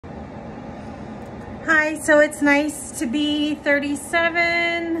Hi, so it's nice to be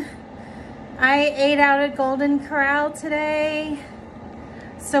 37. I ate out at Golden Corral today.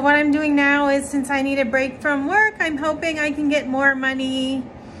 So what I'm doing now is, since I need a break from work, I'm hoping I can get more money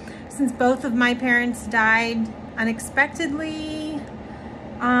since both of my parents died unexpectedly.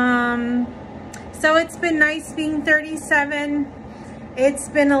 So it's been nice being 37. It's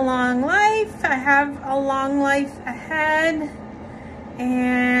been a long life. I have a long life ahead.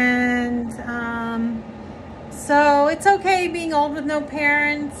 And so it's okay being old with no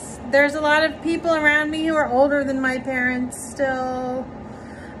parents. There's a lot of people around me who are older than my parents still.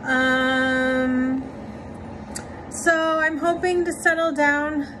 So I'm hoping to settle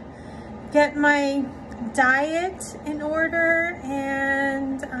down, get my diet in order,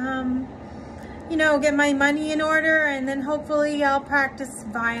 and you know, get my money in order, and then hopefully I'll practice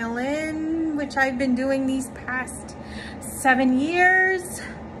violin, which I've been doing these past 7 years.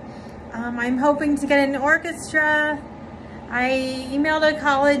 I'm hoping to get an orchestra. I emailed a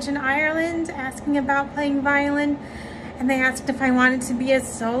college in Ireland asking about playing violin, and they asked if I wanted to be a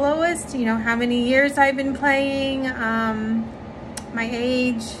soloist, you know, how many years I've been playing, my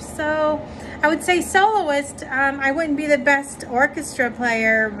age. So I would say soloist. I wouldn't be the best orchestra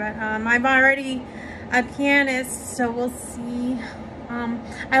player, but I'm already a pianist, so we'll see.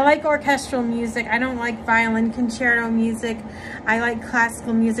 I like orchestral music. I don't like violin concerto music. I like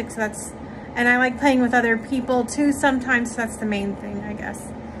classical music, so and I like playing with other people too sometimes, so that's the main thing, I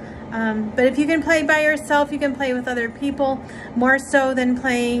guess. But if you can play by yourself, you can play with other people, more so than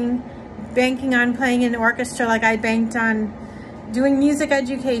banking on playing in an orchestra like I banked on doing music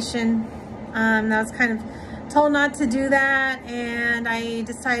education. I was kind of told not to do that, and I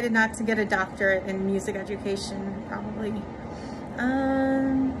decided not to get a doctorate in music education, probably.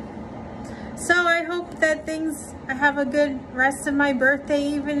 So I hope that I have a good rest of my birthday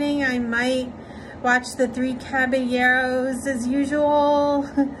evening. I might watch The Three Caballeros as usual.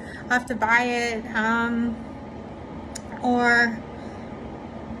 I'll have to buy it. Or,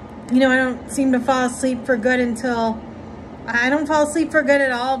 you know, I don't seem to fall asleep for good I don't fall asleep for good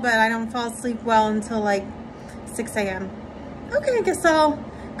at all, but I don't fall asleep well until like 6 a.m. Okay, I guess I'll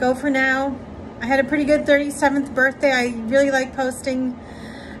go for now. I had a pretty good 37th birthday. I really like posting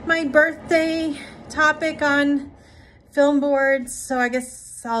my birthday topic on film boards, so I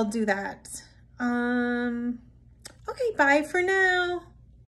guess I'll do that. Okay, bye for now.